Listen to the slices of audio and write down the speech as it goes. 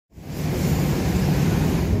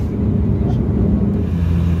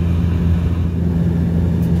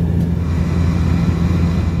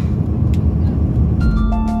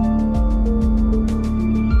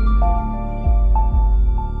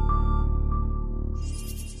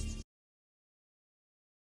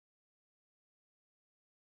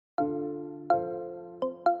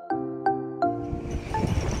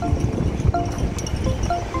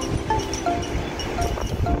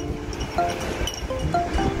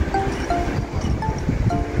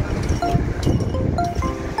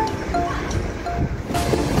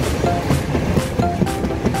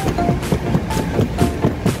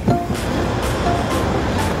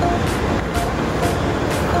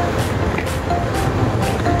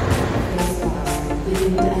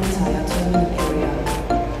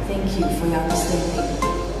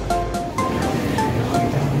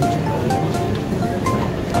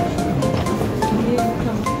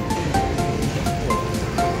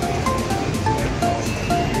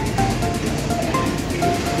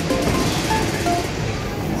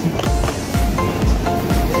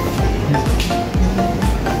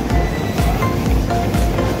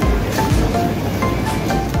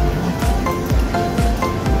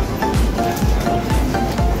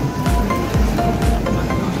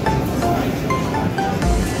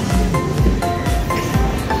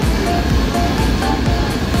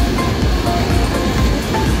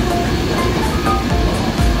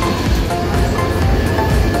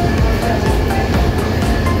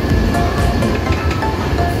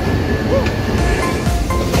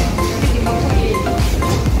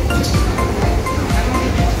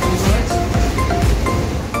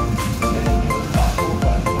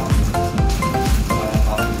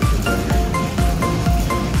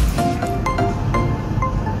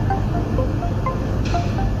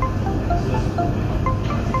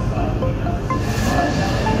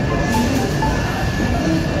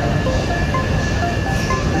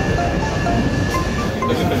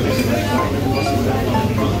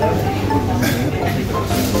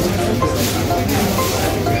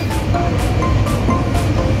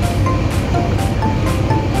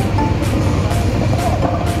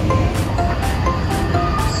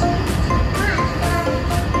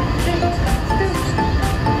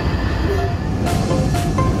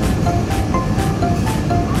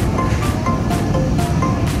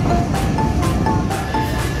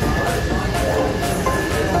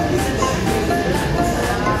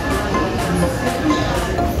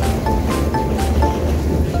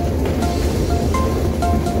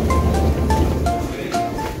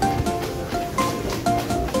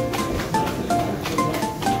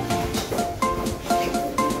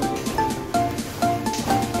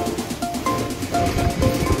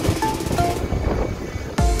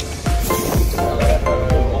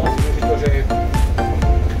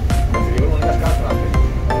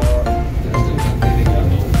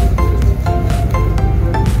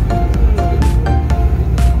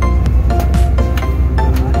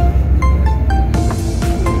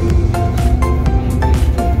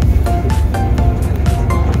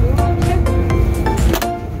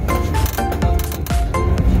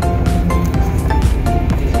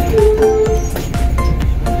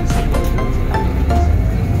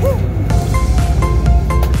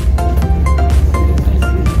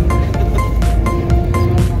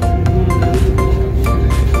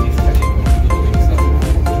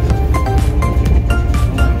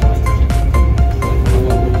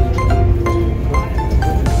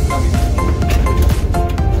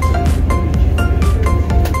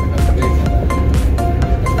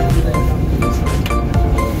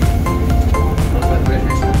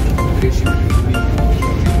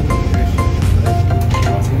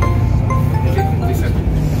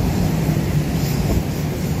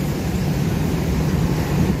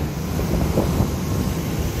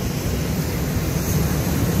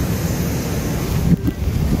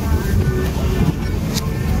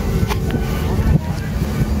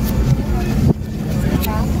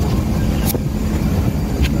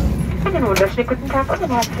Einen wunderschönen guten Tag und ein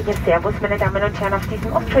herzliches Servus, meine Damen und Herren, auf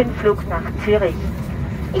diesem oft-schönen Flug nach Zürich.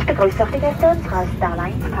 Ich begrüße auch die Gäste unserer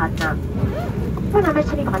Airline-Partner. Mein Name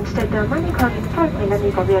ist Jenny Brandstätter, meine Kollegin Paulina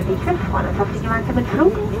Negovi und ich, wir freuen uns auf den gemeinsamen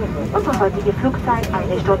Flug. Unsere heutige Flugzeit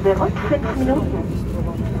 1 Stunde und 5 Minuten.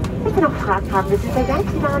 Wenn Sie noch Fragen haben, wir sind sehr gerne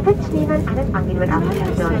und wünschen Ihnen einen angenehmen Abend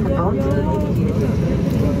für uns Bord.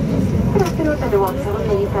 Good afternoon, everyone.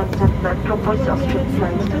 Ladies and gentlemen, from Voice Austrian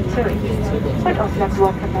flight to Zurich. We'd also like to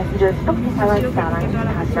welcome passengers of the Airline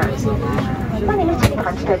partners. My name is Jenny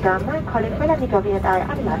Brandstätter. My colleague Melanie Gobi and I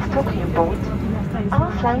are glad to talk you aboard.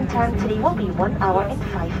 Our flying time today will be 1 hour and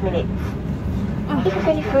 5 minutes. If you have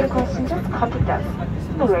any further questions, just contact us.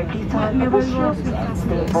 We're very pleased to have you with you and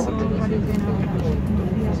stay aboard.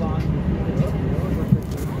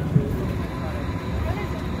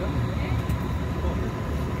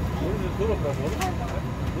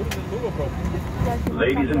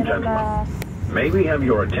 Ladies and gentlemen, may we have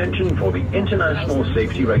your attention for the international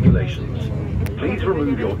safety regulations. Please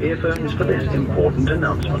remove your earphones for this important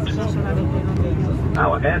announcement.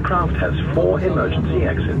 Our aircraft has 4 emergency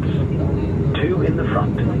exits, 2 in the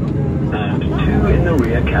front and 2 in the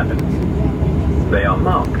rear cabin. They are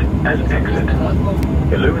marked as exit.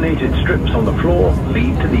 Illuminated strips on the floor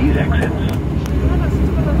lead to these exits.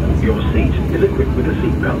 Your seat is equipped with a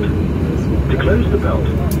seat belt. To close the belt,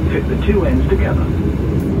 fit the 2 ends together.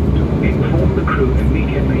 Inform the crew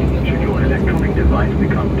immediately should your electronic device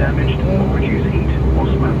become damaged or produce heat or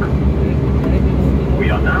smoke. We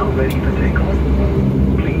are now ready for takeoff.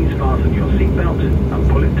 Please fasten your seat belt and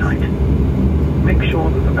pull it tight. Make sure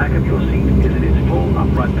that the back of your seat is in its full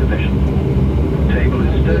upright position. The table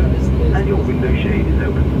is stowed and your window shade is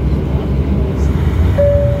open.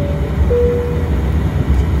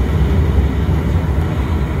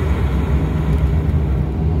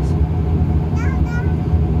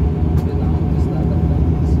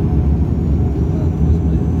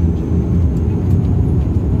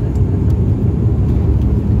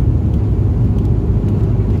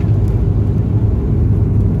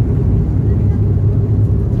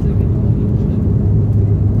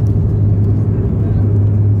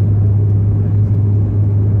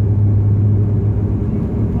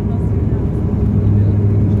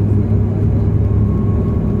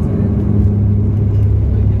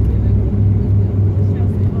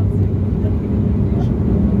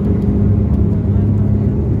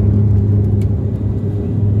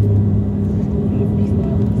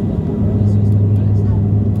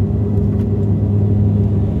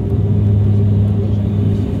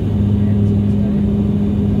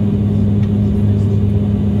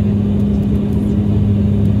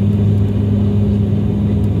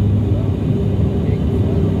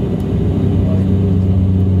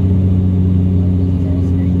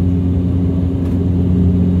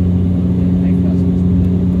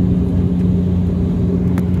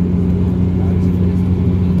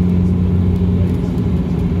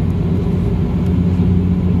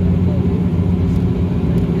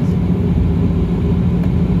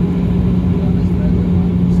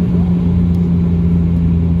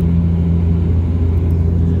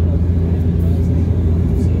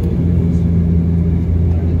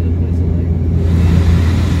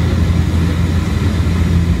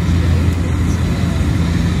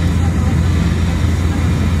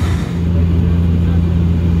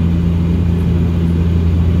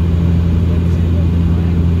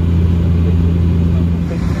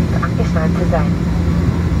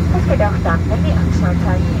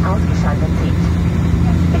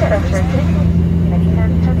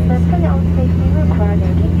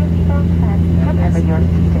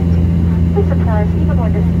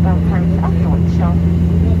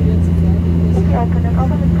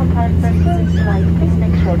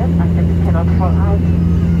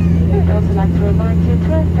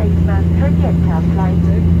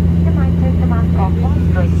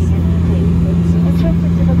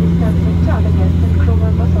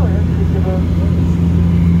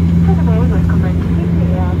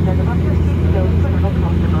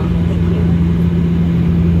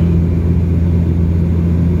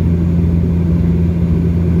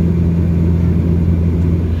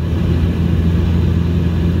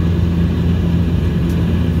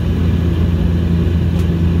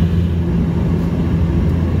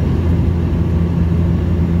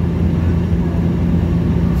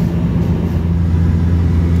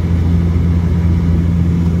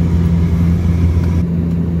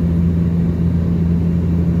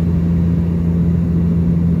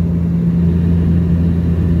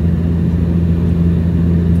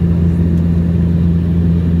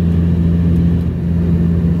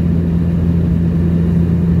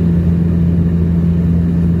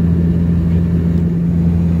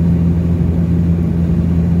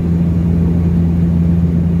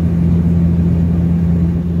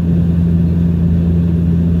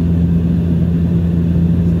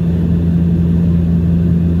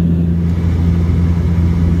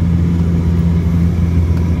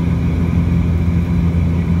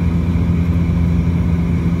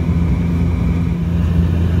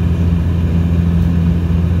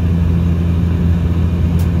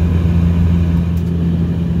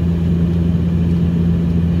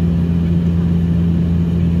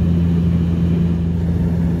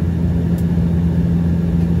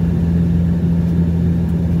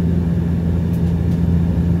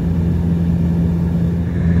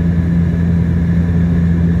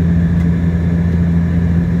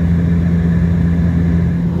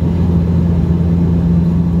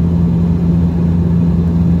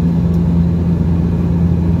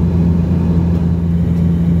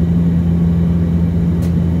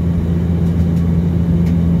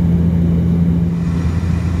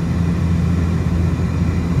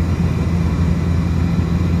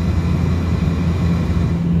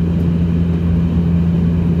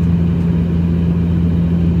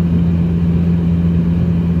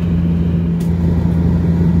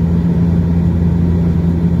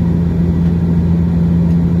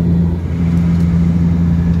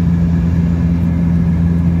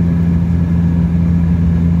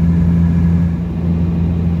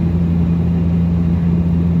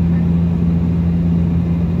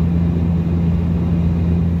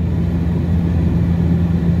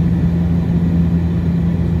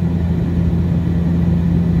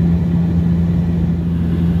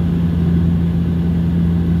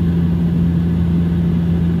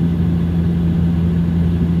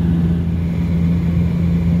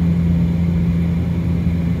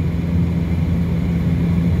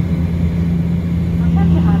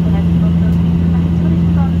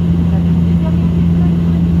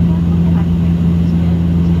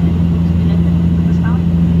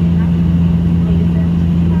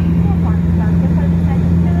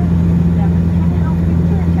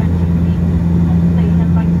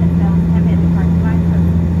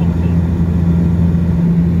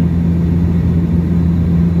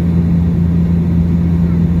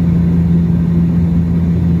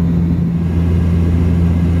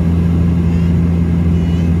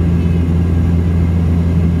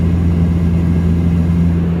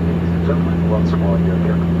 Once more, you're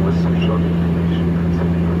given with some short information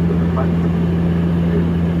concerning the flight.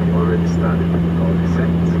 We already started with all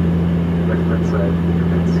descent. Left hand side, you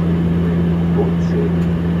can see the boat sailing.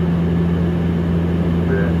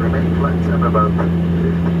 The remaining flights have about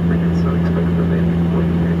 15 minutes, so expect the landing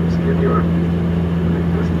point in schedule.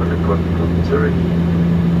 Latest according to Zurich.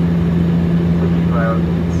 Meanwhile,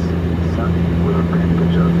 it's sunny with a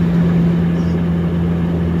temperature of 50 degrees.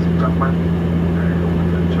 Ladies and gentlemen, I hope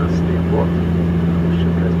you just stay aboard. The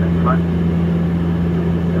ship has been flying.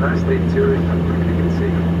 And I stay in Zurich and quickly get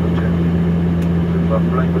safe on the journey. Good luck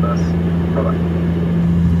flying with us. Bye-bye.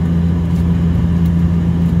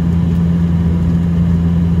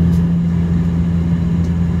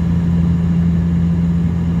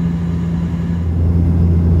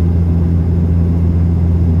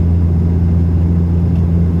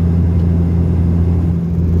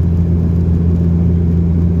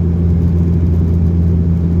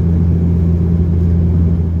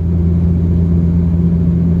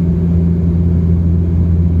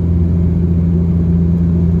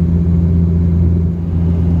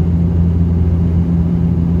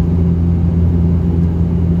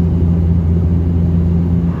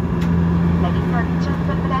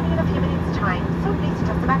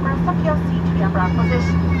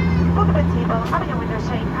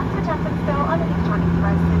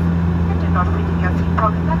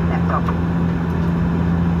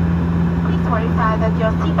 Verify that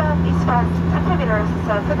your seatbelt is fastened and familiar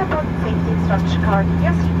yourself with the important safety instruction card in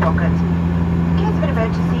your seat pocket. In case of an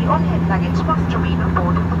emergency, all hand luggage must remain on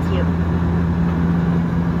board with you.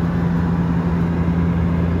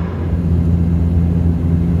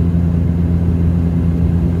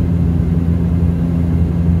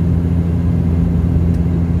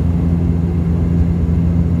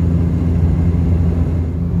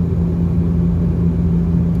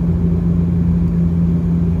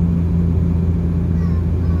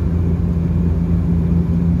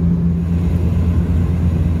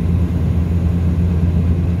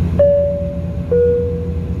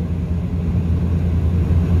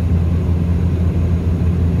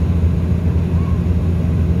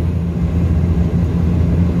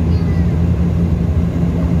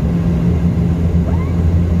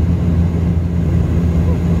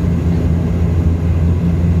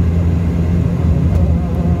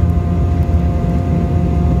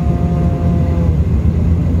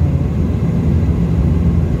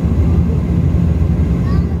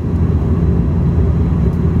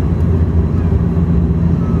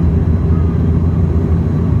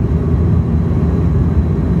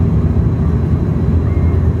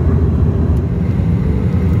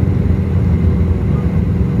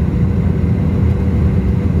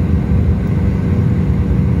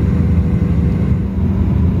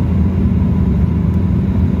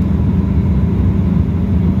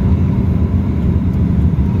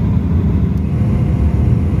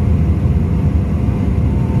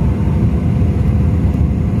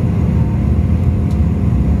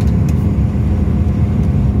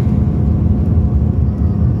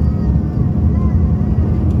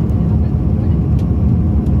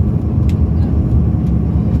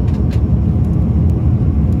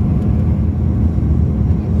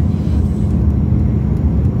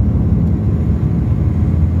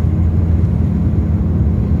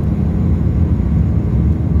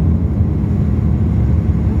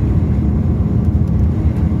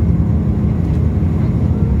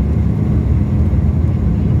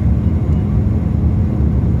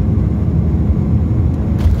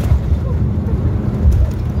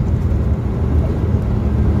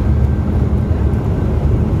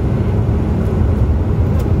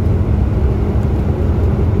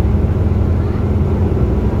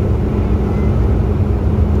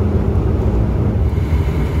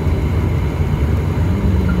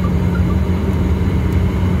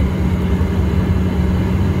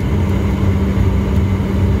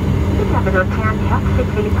 Damen und Herren, herzlich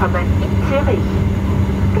willkommen in Zürich.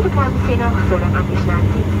 Bitte bleiben Sie noch so lange angeschnallt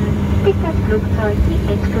sitzen, bis das Flugzeug die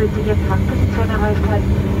endgültige Parkposition erreicht hat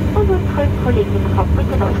und unsere Kollegen im Cockpit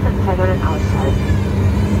den Leuchtanzeigern ausschalten.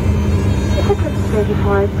 Wir sind uns sehr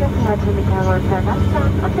gefreut, sehr geehrte Mitfahrer und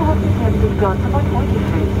Verlassbahn, und wir hoffen, Sie haben sich bei uns am Hotel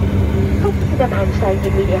gefühlt. Sollten Sie beim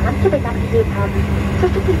Einsteigen in Ihr Handgepäck abgegeben haben, so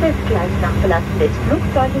steht dieses gleich nach Verlassen des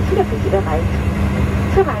Flugzeuges wieder für Sie bereit.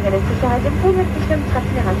 Zur eigenen Sicherheit empfehlen wir sich im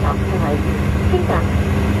Treppenbereich aufzuhalten. Vielen Dank.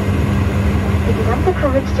 Die gesamte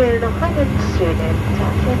Crew wünscht Ihnen noch einen schönen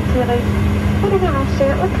Tag hier in Zürich und eine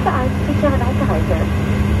rasche und vor allem sichere Weiterreise.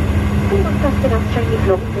 Vielen Dank, dass Sie nach Austrian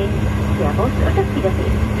geflogen sind. Servus und auf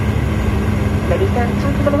Wiedersehen. Ladies and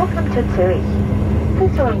gentlemen, welcome to Zurich.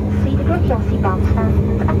 Please remain seated with your seatbelts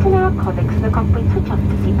fastened until our colleagues in the cockpit switch off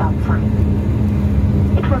the seatbelt sign.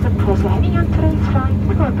 It was a pleasure having you on today's flight,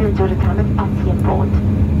 and we'll build your retirement at the airport.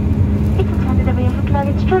 If you find the way of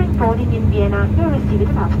luggage during boarding in Vienna, you'll receive it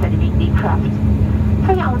after leaving the aircraft.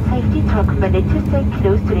 For your own safety, it's recommended to stay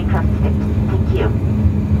close to the aircraft steps. Thank you.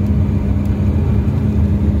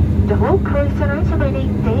 The whole crew is on our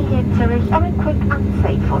remaining day here in Zurich are a quick and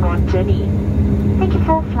safe on-board journey. Thank you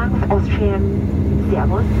for flying with Austrian.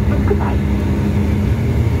 Servus and goodbye.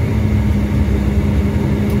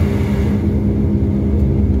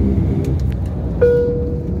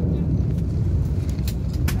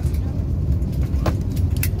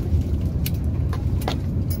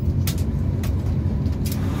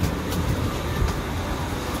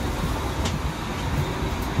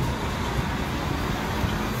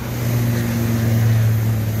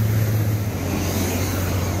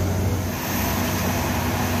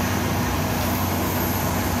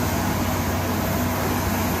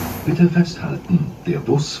 Bitte festhalten, der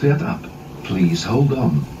Bus fährt ab. Please hold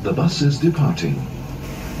on, the bus is departing.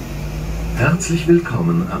 Herzlich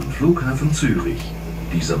willkommen am Flughafen Zürich.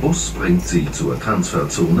 Dieser Bus bringt Sie zur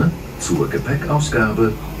Transferzone, zur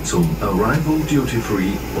Gepäckausgabe, zum Arrival Duty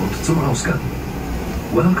Free und zum Ausgang.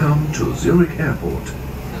 Welcome to Zurich Airport.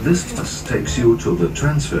 This bus takes you to the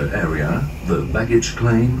transfer area, the baggage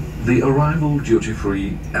claim, the arrival duty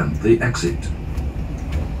free and the exit.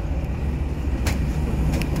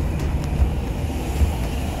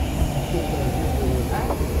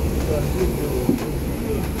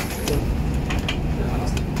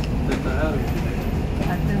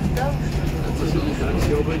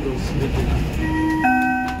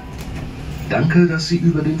 Danke, dass Sie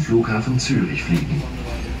über den Flughafen Zürich fliegen.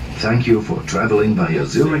 Thank you for traveling via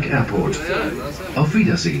Zurich Airport. Auf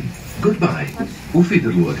Wiedersehen. Goodbye. Auf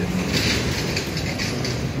Wiedersehen.